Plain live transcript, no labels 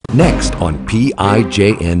Next on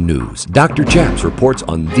PIJN News, Dr. Chaps reports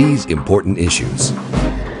on these important issues.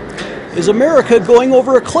 Is America going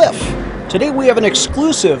over a cliff? Today we have an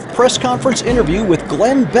exclusive press conference interview with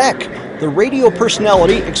Glenn Beck, the radio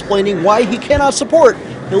personality explaining why he cannot support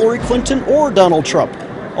Hillary Clinton or Donald Trump.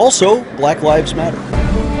 Also, Black Lives Matter.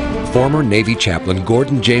 Former Navy chaplain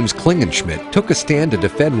Gordon James Klingenschmitt took a stand to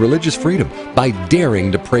defend religious freedom by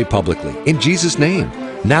daring to pray publicly in Jesus' name.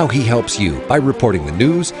 Now he helps you by reporting the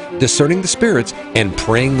news, discerning the spirits, and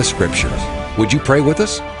praying the scriptures. Would you pray with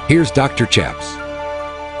us? Here's Dr. Chaps.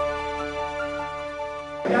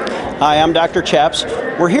 Hi, I'm Dr. Chaps.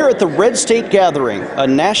 We're here at the Red State Gathering, a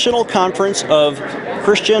national conference of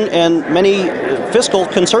Christian and many fiscal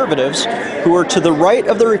conservatives who are to the right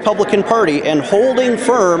of the Republican Party and holding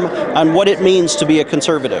firm on what it means to be a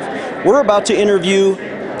conservative. We're about to interview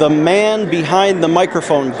the man behind the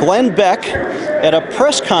microphone, Glenn Beck, at a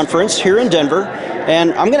press conference here in Denver.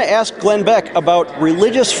 And I'm going to ask Glenn Beck about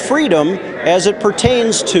religious freedom as it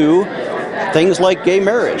pertains to things like gay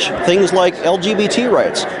marriage, things like LGBT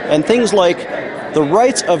rights, and things like the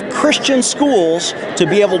rights of Christian schools to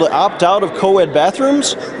be able to opt out of co-ed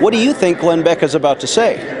bathrooms. What do you think Glenn Beck is about to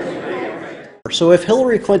say? So if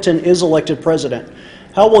Hillary Clinton is elected president,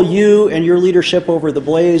 how will you and your leadership over the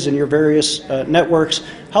Blaze and your various networks,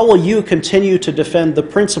 how will you continue to defend the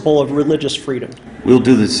principle of religious freedom? We'll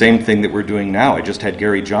do the same thing that we're doing now. I just had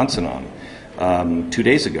Gary Johnson on 2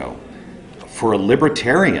 days ago. For a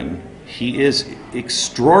libertarian, he is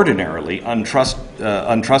extraordinarily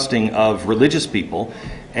untrusting of religious people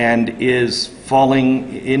and is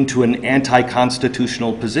falling into an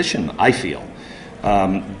anti-constitutional position, I feel.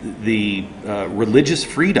 The religious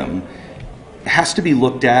freedom has to be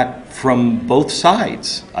looked at from both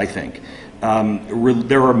sides, I think.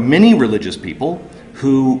 There are many religious people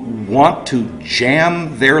who want to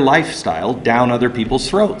jam their lifestyle down other people's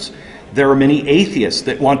throats. There are many atheists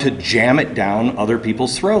that want to jam it down other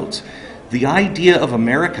people's throats. The idea of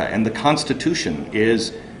America and the Constitution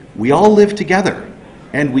is we all live together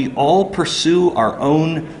and we all pursue our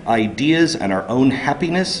own ideas and our own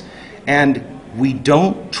happiness, and we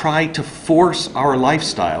don't try to force our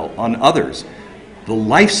lifestyle on others. The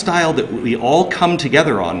lifestyle that we all come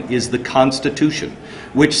together on is the Constitution,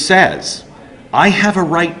 which says, I have a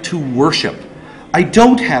right to worship. I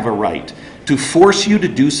don't have a right to force you to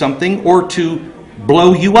do something or to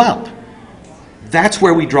blow you up. That's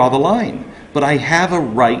where we draw the line. But I have a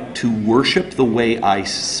right to worship the way I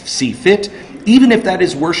see fit, even if that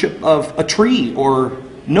is worship of a tree or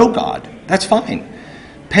no God. That's fine.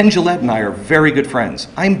 Penn Jillette and I are very good friends.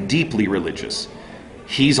 I'm deeply religious.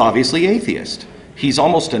 He's obviously atheist. He's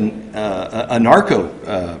almost an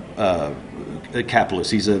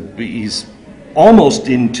anarcho-capitalist. He's almost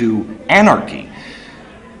into anarchy.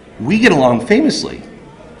 We get along famously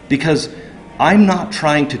because I'm not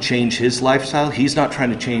trying to change his lifestyle. He's not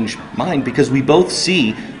trying to change mine, because we both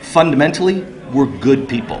see fundamentally we're good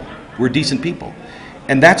people. We're decent people.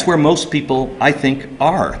 And that's where most people, I think,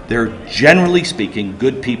 are. They're generally speaking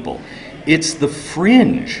good people. It's the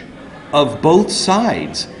fringe of both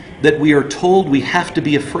sides that we are told we have to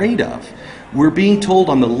be afraid of. We're being told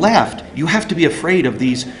on the left, you have to be afraid of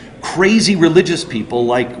these crazy religious people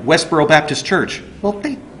like Westboro Baptist Church. Well,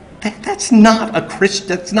 that's not a Christ.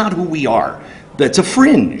 That's not who we are. That's a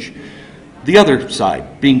fringe. The other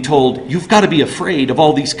side being told, you've got to be afraid of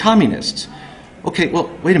all these communists. Okay, well,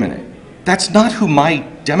 wait a minute. That's not who my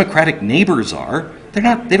Democratic neighbors are.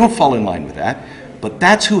 They don't fall in line with that. But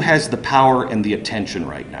that's who has the power and the attention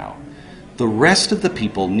right now. The rest of the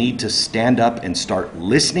people need to stand up and start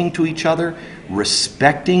listening to each other,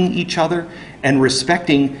 respecting each other, and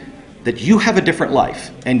respecting that you have a different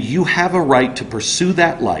life and you have a right to pursue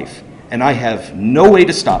that life, and I have no way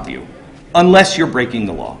to stop you unless you're breaking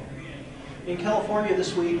the law. In California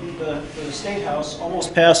this week, the State House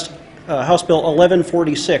almost passed House Bill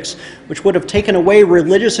 1146, which would have taken away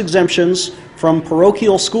religious exemptions from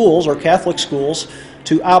parochial schools or Catholic schools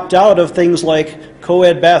to opt out of things like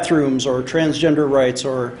co-ed bathrooms or transgender rights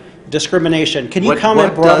or discrimination. Can you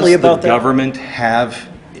comment broadly about that? Does the government have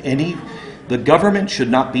any? The government should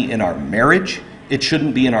not be in our marriage. It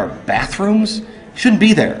shouldn't be in our bathrooms. It shouldn't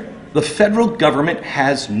be there. The federal government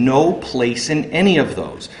has no place in any of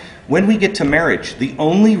those. When we get to marriage, the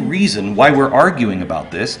only reason why we're arguing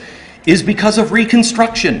about this is because of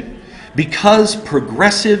Reconstruction. Because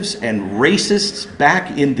progressives and racists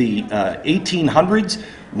back in the 1800s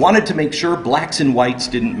wanted to make sure blacks and whites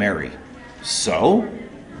didn't marry. So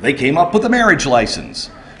they came up with a marriage license.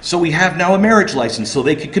 So we have now a marriage license so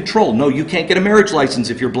they could control. No, you can't get a marriage license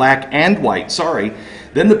if you're black and white. Sorry.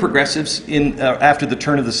 Then the progressives, after the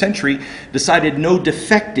turn of the century, decided no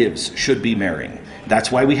defectives should be marrying.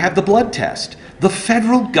 That's why we have the blood test. The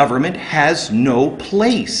federal government has no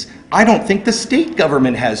place. I don't think the state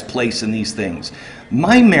government has place in these things.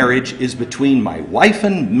 My marriage is between my wife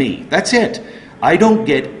and me. That's it. I don't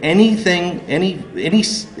get anything,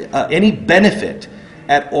 any benefit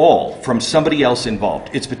at all from somebody else involved.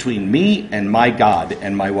 It's between me and my God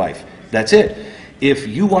and my wife. That's it. If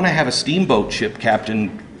you want to have a steamboat ship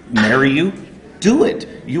captain marry you, do it.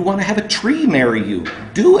 You want to have a tree marry you,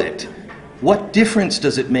 do it. What difference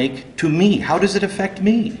does it make to me? How does it affect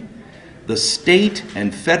me? The state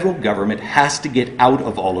and federal government has to get out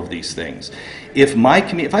of all of these things. If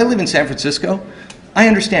I live in San Francisco, I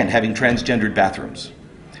understand having transgendered bathrooms.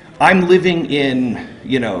 I'm living in,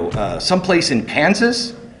 someplace in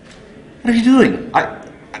Kansas. What are you doing? I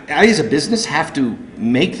as a business have to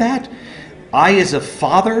make that. I as a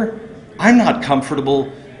father, I'm not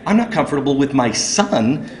comfortable with my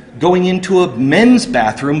son going into a men's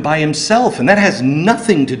bathroom by himself, and that has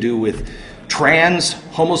nothing to do with trans,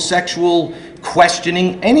 homosexual,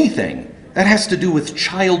 questioning, anything. That has to do with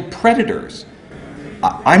child predators.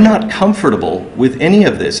 I'm not comfortable with any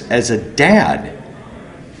of this as a dad.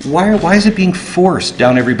 Why is it being forced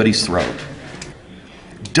down everybody's throat?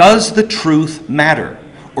 Does the truth matter?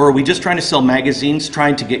 Or are we just trying to sell magazines,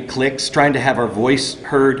 trying to get clicks, trying to have our voice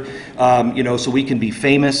heard, so we can be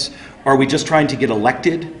famous? Are we just trying to get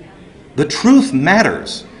elected? The truth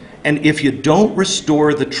matters. And if you don't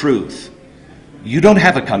restore the truth, you don't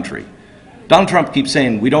have a country. Donald Trump keeps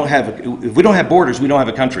saying if we don't have borders, we don't have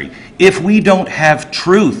a country. If we don't have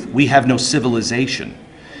truth, we have no civilization.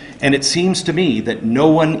 And it seems to me that no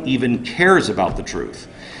one even cares about the truth.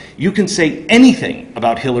 You can say anything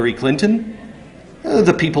about Hillary Clinton.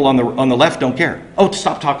 The people on the left don't care. Oh,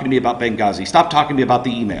 stop talking to me about Benghazi. Stop talking to me about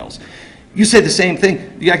the emails. You say the same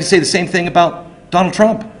thing. I can say the same thing about Donald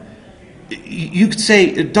Trump. You could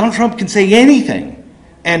say, Donald Trump can say anything.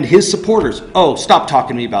 And his supporters, oh, stop talking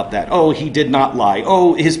to me about that. Oh, he did not lie.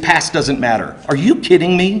 Oh, his past doesn't matter. Are you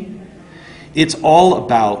kidding me? It's all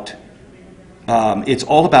about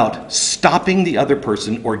stopping the other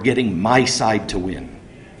person or getting my side to win.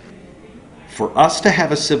 For us to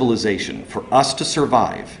have a civilization, for us to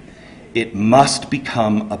survive, it must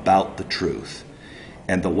become about the truth.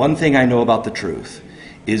 And the one thing I know about the truth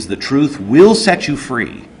is the truth will set you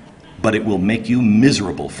free, but it will make you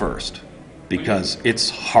miserable first, because it's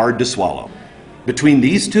hard to swallow. Between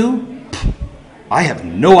these two, I have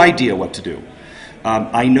no idea what to do.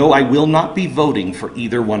 I know I will not be voting for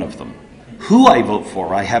either one of them. Who I vote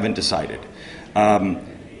for, I haven't decided.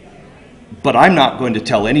 But I'm not going to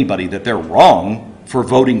tell anybody that they're wrong for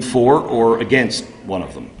voting for or against one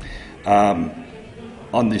of them.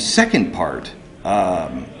 On the second part,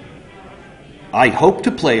 I hope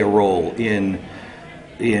to play a role in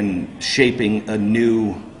shaping a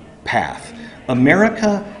new path.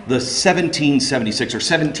 America, the 1776 or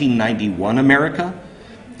 1791 America,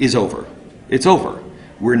 is over. It's over.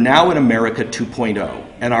 We're now in America 2.0,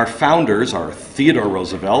 and our founders are Theodore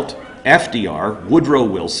Roosevelt, FDR, Woodrow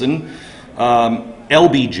Wilson,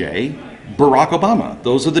 LBJ, Barack Obama.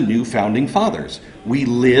 Those are the new founding fathers. We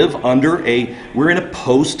live we're in a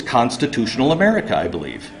post-constitutional America, I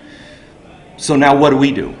believe. So now what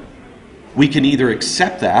do? We can either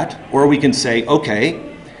accept that, or we can say, okay,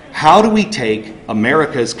 how do we take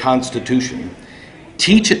America's Constitution,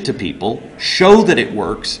 teach it to people, show that it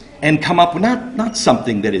works, and come up with not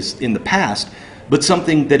something that is in the past, but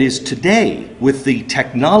something that is today with the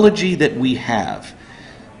technology that we have.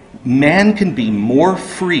 Man can be more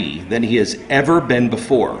free than he has ever been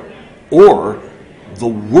before, or the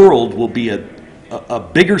world will be a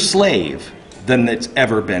bigger slave than it's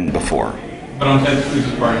ever been before. But on Ted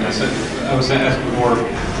Cruz's part, I was asked before,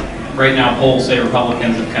 right now polls say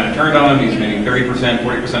Republicans have kind of turned on him. He's getting 30%,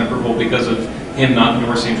 40% approval because of him not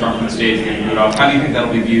endorsing Trump on the stage and getting moved off. How do you think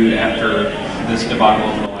that'll be viewed after this debacle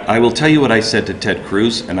of the election? I will tell you what I said to Ted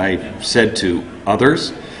Cruz, and I said to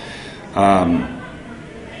others.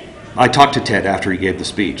 I talked to Ted after he gave the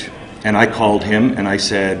speech, and I called him and I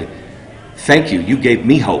said, thank you, you gave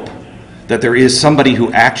me hope that there is somebody who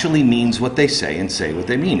actually means what they say and say what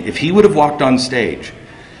they mean. If he would have walked on stage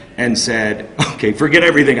and said, okay, forget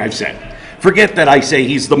everything I've said. Forget that I say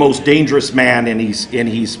he's the most dangerous man and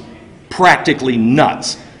he's practically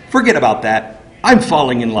nuts. Forget about that. I'm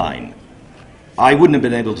falling in line. I wouldn't have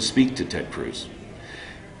been able to speak to Ted Cruz.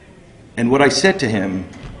 And what I said to him,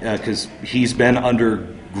 because he's been under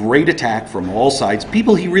great attack from all sides,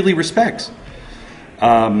 people he really respects,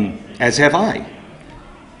 as have I.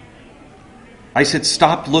 I said,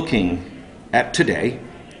 stop looking at today,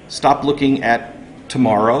 stop looking at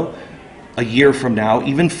tomorrow, a year from now,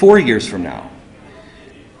 even 4 years from now.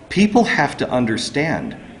 People have to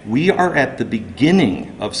understand we are at the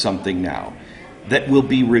beginning of something now that will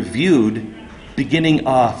be reviewed beginning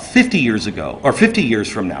 50 years ago, or 50 years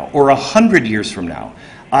from now, or 100 years from now.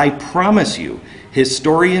 I promise you,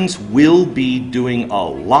 historians will be doing a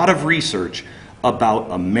lot of research about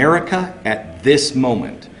America at this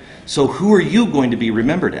moment. So who are you going to be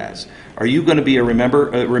remembered as? Are you going to be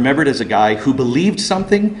remembered as a guy who believed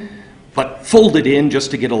something but folded in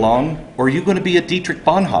just to get along? Or are you going to be a Dietrich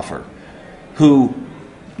Bonhoeffer who,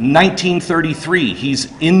 1933,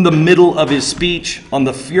 he's in the middle of his speech on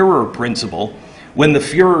the Führer principle. When the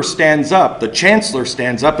Führer stands up, the Chancellor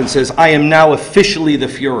stands up and says, "I am now officially the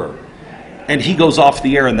Führer." And he goes off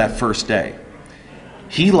the air on that first day.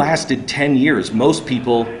 He lasted 10 years. Most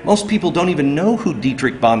people don't even know who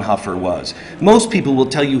Dietrich Bonhoeffer was. Most people will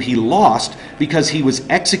tell you he lost because he was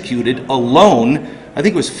executed alone. I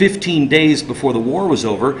think it was 15 days before the war was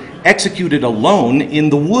over, executed alone in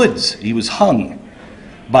the woods. He was hung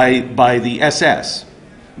by the SS.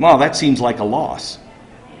 Well, that seems like a loss.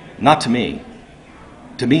 Not to me.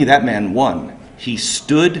 To me, that man won. He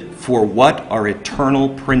stood for what are eternal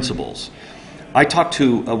principles. I talked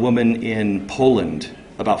to a woman in Poland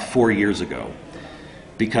about 4 years ago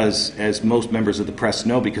because, as most members of the press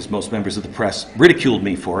know, because most members of the press ridiculed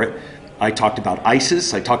me for it, I talked about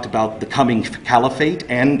ISIS, I talked about the coming caliphate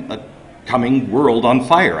and a coming world on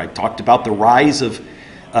fire. I talked about the rise of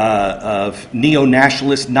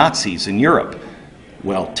neo-nationalist Nazis in Europe.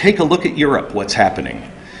 Well, take a look at Europe, what's happening.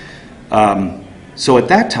 So at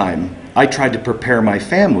that time, I tried to prepare my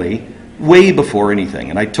family way before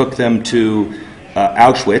anything, and I took them to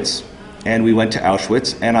Auschwitz, and we went to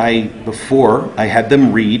Auschwitz, and before I had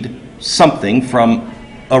them read something from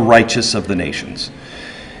A Righteous of the Nations.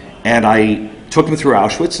 And I took them through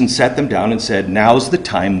Auschwitz and sat them down and said, now's the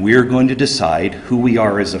time we're going to decide who we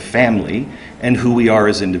are as a family and who we are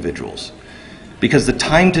as individuals. Because the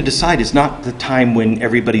time to decide is not the time when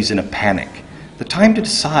everybody's in a panic. The time to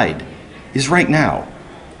decide is right now.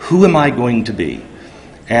 Who am I going to be?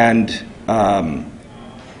 And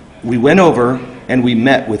we went over and we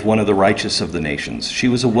met with one of the Righteous of the Nations. She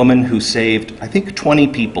was a woman who saved, I think, 20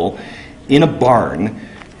 people in a barn,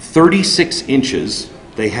 36 inches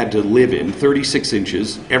they had to live in, 36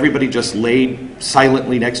 inches. Everybody just laid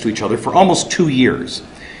silently next to each other for almost 2 years.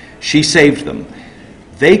 She saved them.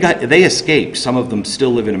 They escaped. Some of them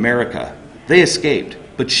still live in America. They escaped.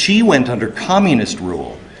 But she went under communist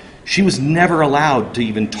rule. She was never allowed to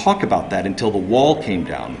even talk about that until the wall came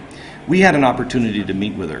down. We had an opportunity to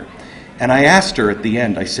meet with her. And I asked her at the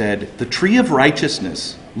end, I said, the tree of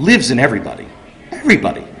righteousness lives in everybody.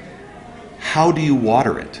 Everybody. How do you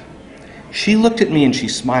water it? She looked at me and she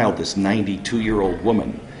smiled, this 92-year-old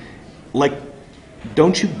woman. Like,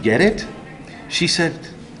 don't you get it? She said,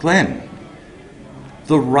 Glenn,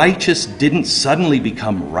 the righteous didn't suddenly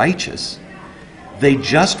become righteous. They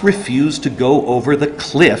just refused to go over the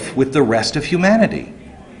cliff with the rest of humanity.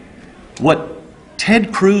 What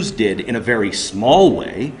Ted Cruz did in a very small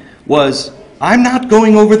way was, I'm not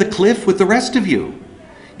going over the cliff with the rest of you.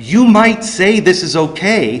 You might say this is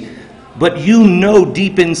okay, but you know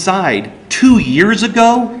deep inside, 2 years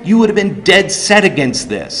ago, you would have been dead set against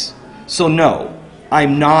this. So no,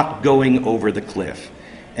 I'm not going over the cliff.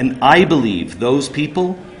 And I believe those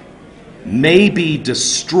people may be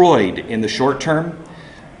destroyed in the short term,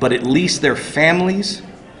 but at least their families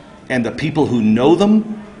and the people who know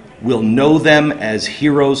them will know them as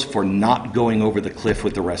heroes for not going over the cliff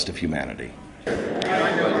with the rest of humanity.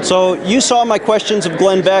 So you saw my questions of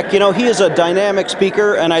Glenn Beck. You know, he is a dynamic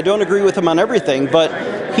speaker, and I don't agree with him on everything, but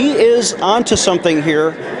he is onto something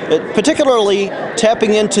here, particularly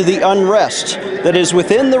tapping into the unrest that is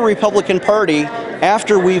within the Republican Party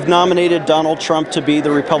after we've nominated Donald Trump to be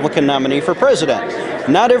the Republican nominee for president.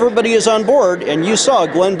 Not everybody is on board, and you saw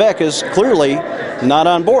Glenn Beck is clearly not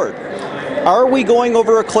on board. Are we going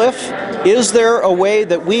over a cliff? Is there a way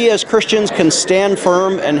that we as Christians can stand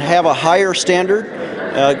firm and have a higher standard?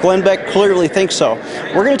 Glenn Beck clearly thinks so.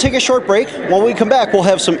 We're going to take a short break. When we come back, we'll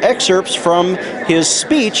have some excerpts from his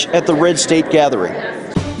speech at the Red State Gathering.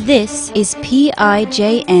 This is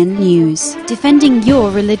PIJN News, defending your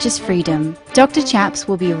religious freedom. Dr. Chaps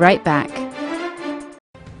will be right back.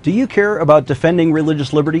 Do you care about defending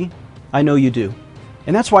religious liberty? I know you do.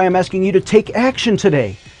 And that's why I'm asking you to take action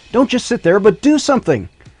today. Don't just sit there, but do something.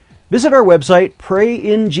 Visit our website,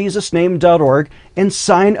 prayinjesusname.org, and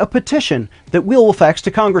sign a petition that we'll fax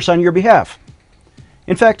to Congress on your behalf.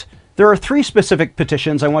 In fact, there are 3 specific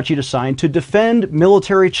petitions I want you to sign to defend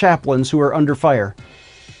military chaplains who are under fire.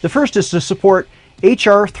 The first is to support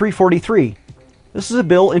H.R. 343. This is a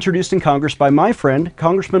bill introduced in Congress by my friend,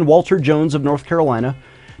 Congressman Walter Jones of North Carolina,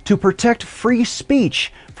 to protect free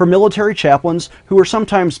speech for military chaplains who are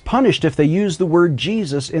sometimes punished if they use the word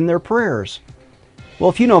Jesus in their prayers. Well,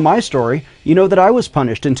 if you know my story, you know that I was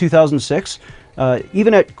punished in 2006,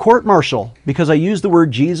 even at court-martial, because I used the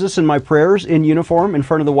word Jesus in my prayers in uniform in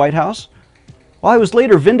front of the White House. Well, I was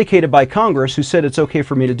later vindicated by Congress, who said it's okay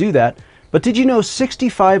for me to do that. But did you know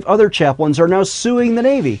 65 other chaplains are now suing the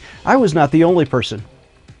Navy? I was not the only person.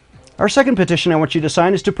 Our second petition I want you to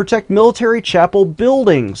sign is to protect military chapel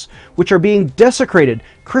buildings, which are being desecrated.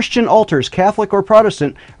 Christian altars, Catholic or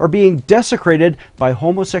Protestant, are being desecrated by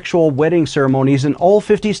homosexual wedding ceremonies in all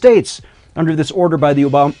 50 states under this order by the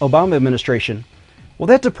Obama administration. Well,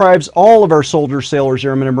 that deprives all of our soldiers, sailors,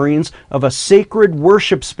 airmen, and Marines of a sacred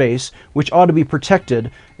worship space which ought to be protected.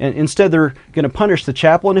 And instead, they're going to punish the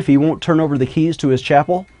chaplain if he won't turn over the keys to his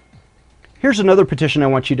chapel. Here's another petition I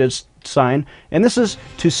want you to sign, and this is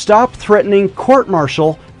to stop threatening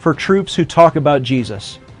court-martial for troops who talk about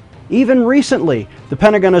Jesus. Even recently, the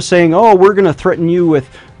Pentagon is saying, oh, we're going to threaten you with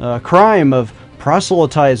crime of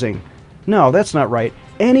proselytizing. No, that's not right.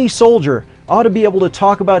 Any soldier ought to be able to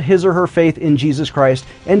talk about his or her faith in Jesus Christ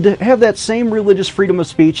and to have that same religious freedom of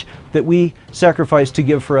speech that we sacrifice to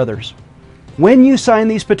give for others. When you sign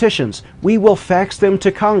these petitions, we will fax them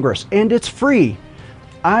to Congress, and it's free.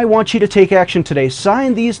 I want you to take action today.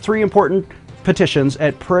 Sign these 3 important petitions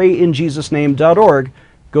at prayinjesusname.org.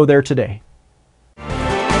 Go there today.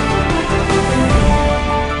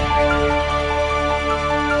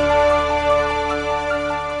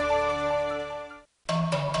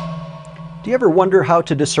 Do you ever wonder how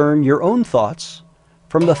to discern your own thoughts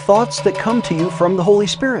from the thoughts that come to you from the Holy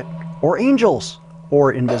Spirit, or angels,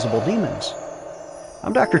 or invisible demons?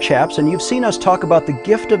 I'm Dr. Chaps, and you've seen us talk about the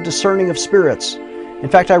gift of discerning of spirits. In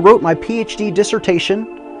fact, I wrote my PhD dissertation,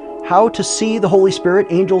 How to See the Holy Spirit,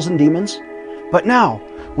 Angels, and Demons. But now,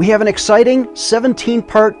 we have an exciting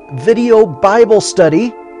 17-part video Bible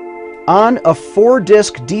study on a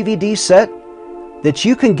 4-disc DVD set that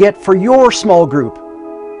you can get for your small group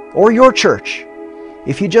or your church.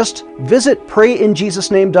 If you just visit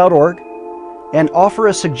prayinjesusname.org and offer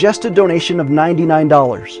a suggested donation of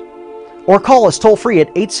 $99. Or call us toll-free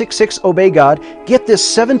at 866-OBEY-GOD. Get this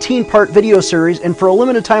 17-part video series, and for a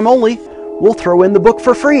limited time only, we'll throw in the book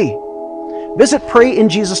for free. Visit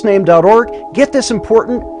prayinjesusname.org. Get this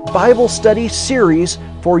important Bible study series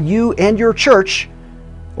for you and your church,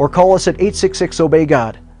 or call us at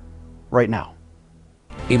 866-OBEY-GOD right now.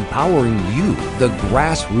 Empowering you, the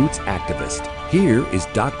grassroots activist. Here is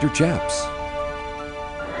Dr. Chaps.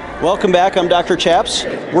 Welcome back. I'm Dr. Chaps.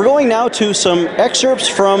 We're going now to some excerpts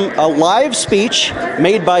from a live speech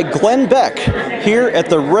made by Glenn Beck here at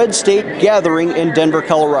the Red State Gathering in Denver,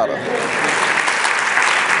 Colorado.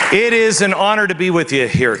 It is an honor to be with you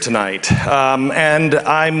here tonight, and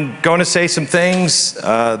I'm going to say some things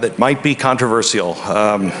that might be controversial,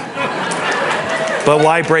 but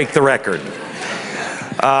why break the record?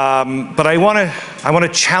 But I want to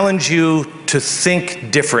challenge you to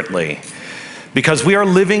think differently, because we are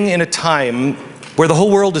living in a time where the whole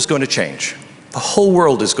world is going to change. The whole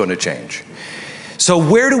world is going to change. So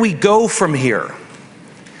where do we go from here?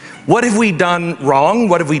 What have we done wrong?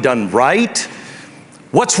 What have we done right?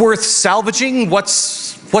 What's worth salvaging?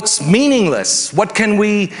 What's meaningless? What can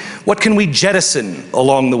we jettison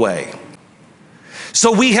along the way?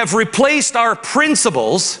 So we have replaced our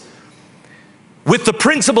principles with the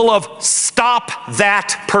principle of stop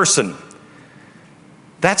that person.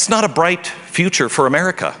 That's not a bright future for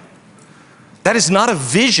America. That is not a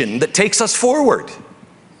vision that takes us forward.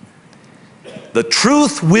 The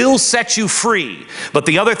truth will set you free, but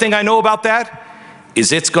the other thing I know about that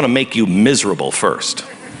is it's going to make you miserable first.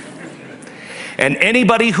 And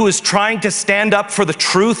anybody who is trying to stand up for the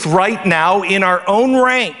truth right now in our own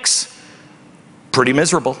ranks, pretty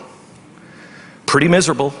miserable. Pretty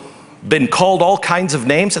miserable. Been called all kinds of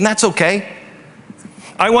names, and that's okay.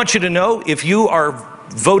 I want you to know, if you are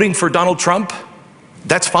voting for Donald Trump,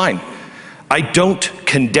 that's fine. I don't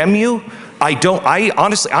condemn you.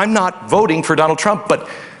 Honestly, I'm not voting for Donald Trump, but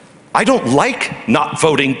I don't like not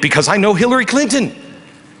voting because I know Hillary Clinton.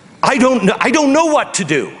 I don't know what to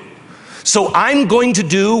do. So I'm going to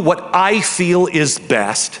do what I feel is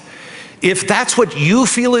best. If that's what you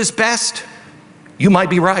feel is best, you might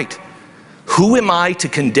be right. Who am I to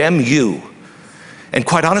condemn you? And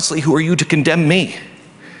quite honestly, who are you to condemn me?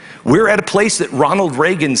 We're at a place that Ronald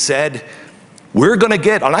Reagan said, we're going to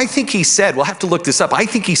get, and I think he said, we'll have to look this up, I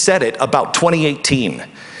think he said it about 2018.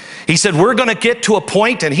 He said, we're going to get to a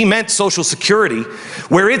point, and he meant Social Security,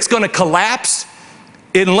 where it's going to collapse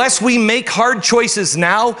Unless we make hard choices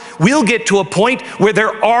now, we'll get to a point where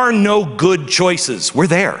there are no good choices. We're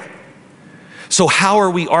there. So how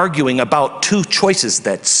are we arguing about two choices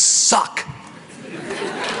that suck?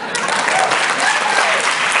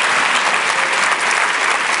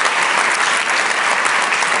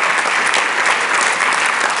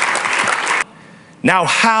 Now,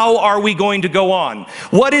 how are we going to go on?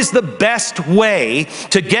 What is the best way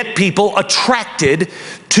to get people attracted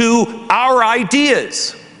to our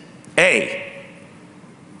ideas? A,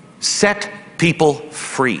 set people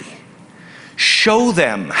free. Show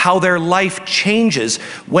them how their life changes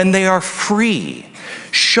when they are free.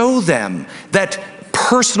 Show them that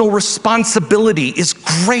personal responsibility is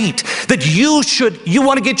great, that you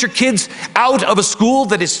want to get your kids out of a school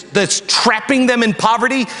that's trapping them in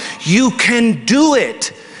poverty. You can do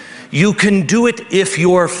it. You can do it if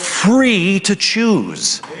you're free to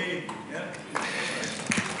choose.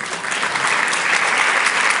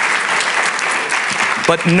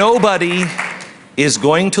 But nobody is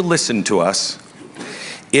going to listen to us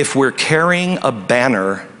if we're carrying a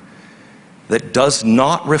banner that does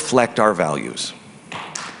not reflect our values.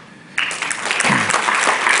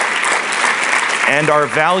 And our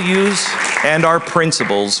values and our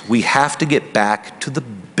principles, we have to get back to the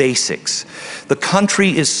basics. The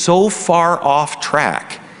country is so far off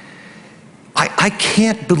track. I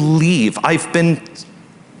can't believe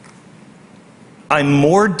I'm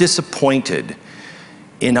more disappointed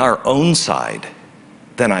in our own side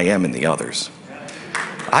than I am in the others.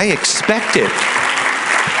 I expect it.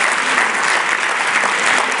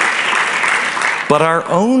 But our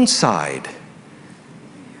own side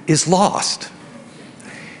is lost.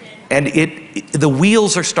 And the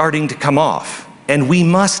wheels are starting to come off. And we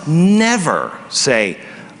must never say,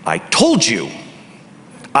 I told you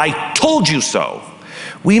so.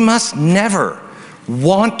 We must never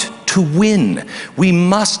want to win. We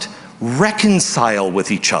must reconcile with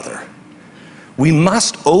each other. We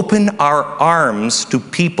must open our arms to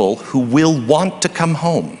people who will want to come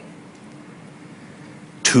home,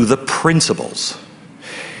 to the principles.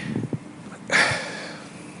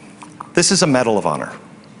 This is a Medal of Honor.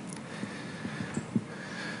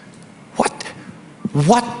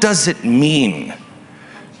 What does it mean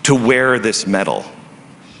to wear this medal?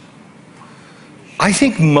 I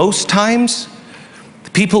think most times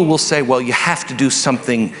people will say, well, you have to do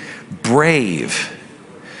something brave.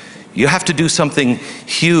 You have to do something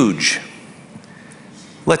huge.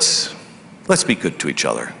 Let's be good to each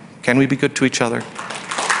other. Can we be good to each other?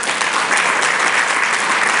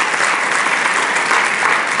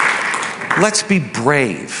 Let's be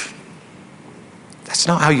brave. That's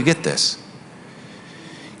not how you get this.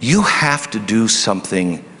 You have to do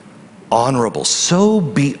something honorable, so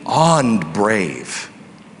beyond brave.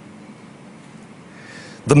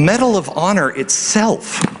 The Medal of Honor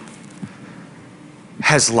itself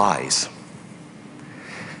has lies.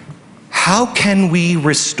 How can we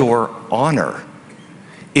restore honor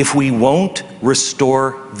if we won't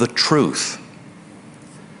restore the truth?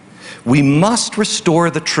 We must restore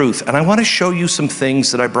the truth. And I want to show you some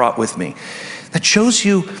things that I brought with me that shows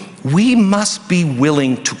you we must be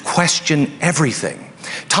willing to question everything.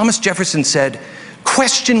 Thomas Jefferson said,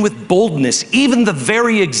 question with boldness even the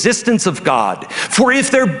very existence of God. For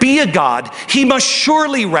if there be a God, he must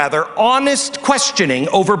surely rather honest questioning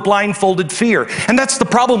over blindfolded fear. And that's the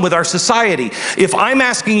problem with our society. If I'm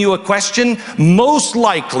asking you a question, most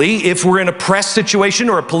likely, if we're in a press situation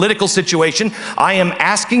or a political situation, I am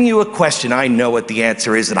asking you a question. I know what the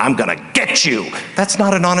answer is and I'm going to get you. That's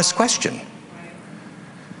not an honest question.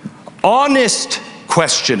 Honest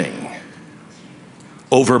questioning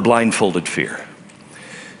over blindfolded fear.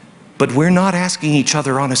 But we're not asking each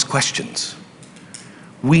other honest questions.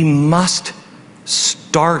 We must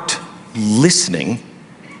start listening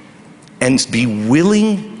and be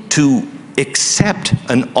willing to accept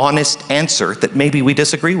an honest answer that maybe we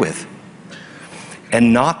disagree with.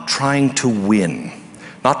 And not trying to win,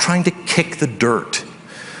 not trying to kick the dirt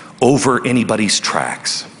over anybody's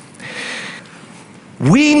tracks.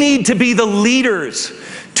 We need to be the leaders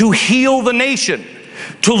to heal the nation,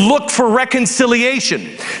 to look for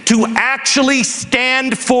reconciliation, to actually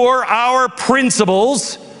stand for our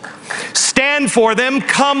principles, stand for them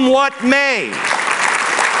come what may.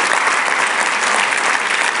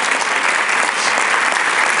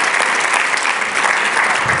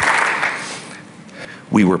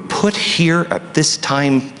 We were put here at this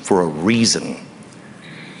time for a reason.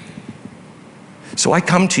 So I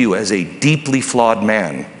come to you as a deeply flawed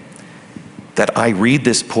man, that I read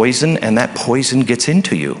this poison and that poison gets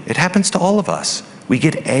into you. It happens to all of us. We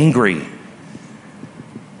get angry.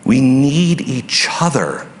 We need each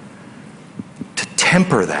other to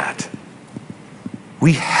temper that.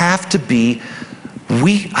 We have to be,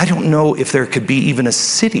 I don't know if there could be even a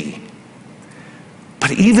city,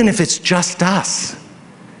 but even if it's just us,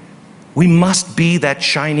 we must be that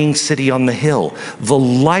shining city on the hill, the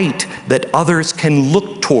light that others can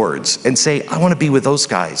look towards and say, I want to be with those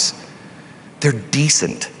guys. They're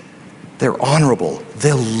decent. They're honorable.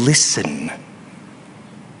 They'll listen.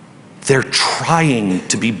 They're trying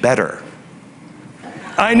to be better.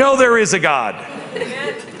 I know there is a God.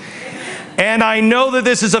 And I know that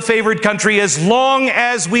this is a favored country as long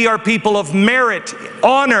as we are people of merit,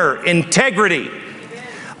 honor, integrity.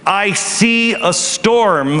 I see a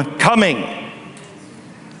storm coming.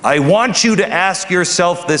 I want you to ask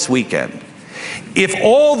yourself this weekend, if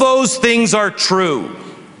all those things are true,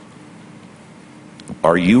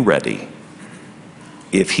 are you ready?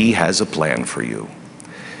 If he has a plan for you.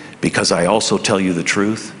 Because I also tell you the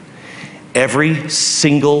truth, every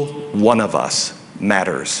single one of us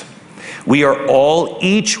matters. We are all,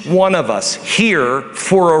 each one of us, here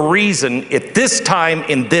for a reason at this time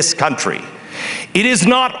in this country. It is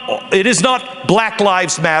not Black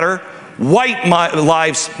Lives Matter, white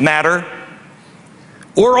lives matter,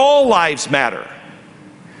 or all lives matter.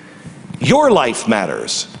 Your life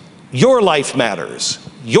matters. Your life matters.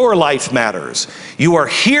 Your life matters. You are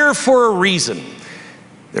here for a reason.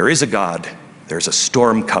 There is a God. There's a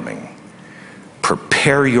storm coming.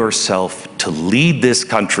 Prepare yourself to lead this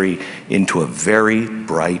country into a very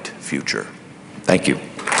bright future. Thank you.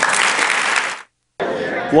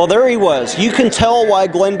 Well, there he was. You can tell why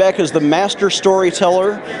Glenn Beck is the master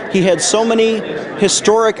storyteller. He had so many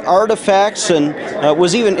historic artifacts and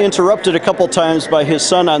was even interrupted a couple times by his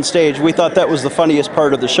son on stage. We thought that was the funniest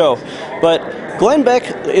part of the show. But Glenn Beck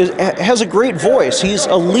has a great voice. He's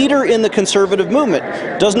a leader in the conservative movement.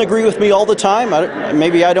 Doesn't agree with me all the time.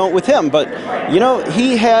 Maybe I don't with him, but you know,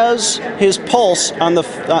 he has his pulse on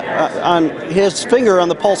his finger on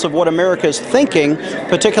the pulse of what America is thinking,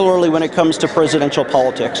 particularly when it comes to presidential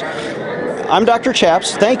politics. I'm Dr.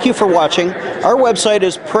 Chaps. Thank you for watching. Our website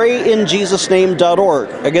is prayinjesusname.org.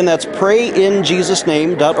 Again, that's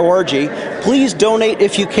prayinjesusname.org. Please donate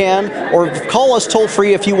if you can, or call us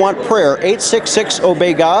toll-free if you want prayer.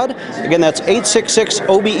 866-OBEY-GOD. Again, that's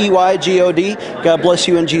 866-OBEY-GOD. God bless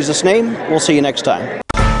you in Jesus' name. We'll see you next time.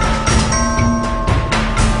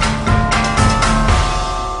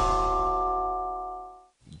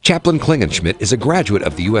 Chaplain Klingenschmitt is a graduate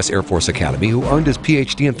of the U.S. Air Force Academy who earned his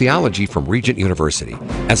Ph.D. in theology from Regent University.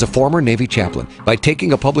 As a former Navy chaplain, by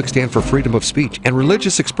taking a public stand for freedom of speech and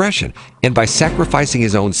religious expression, and by sacrificing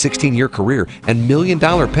his own 16-year career and $1 million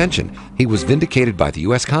pension, he was vindicated by the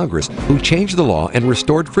U.S. Congress, who changed the law and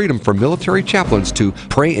restored freedom for military chaplains to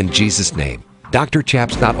pray in Jesus' name. Dr.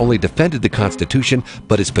 Chaps not only defended the Constitution,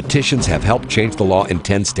 but his petitions have helped change the law in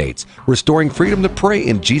 10 states, restoring freedom to pray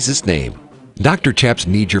in Jesus' name. Dr. Chaps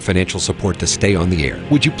needs your financial support to stay on the air.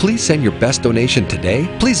 Would you please send your best donation today?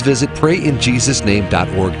 Please visit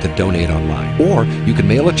prayinjesusname.org to donate online. Or you can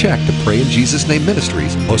mail a check to Pray in Jesus Name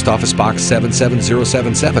Ministries, Post Office Box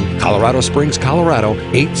 77077, Colorado Springs, Colorado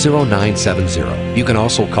 80970. You can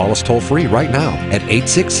also call us toll-free right now at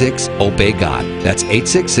 866-OBEY-GOD. That's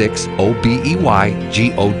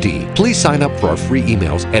 866-OBEY-GOD. Please sign up for our free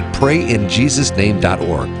emails at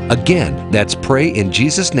prayinjesusname.org. Again, that's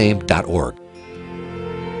prayinjesusname.org.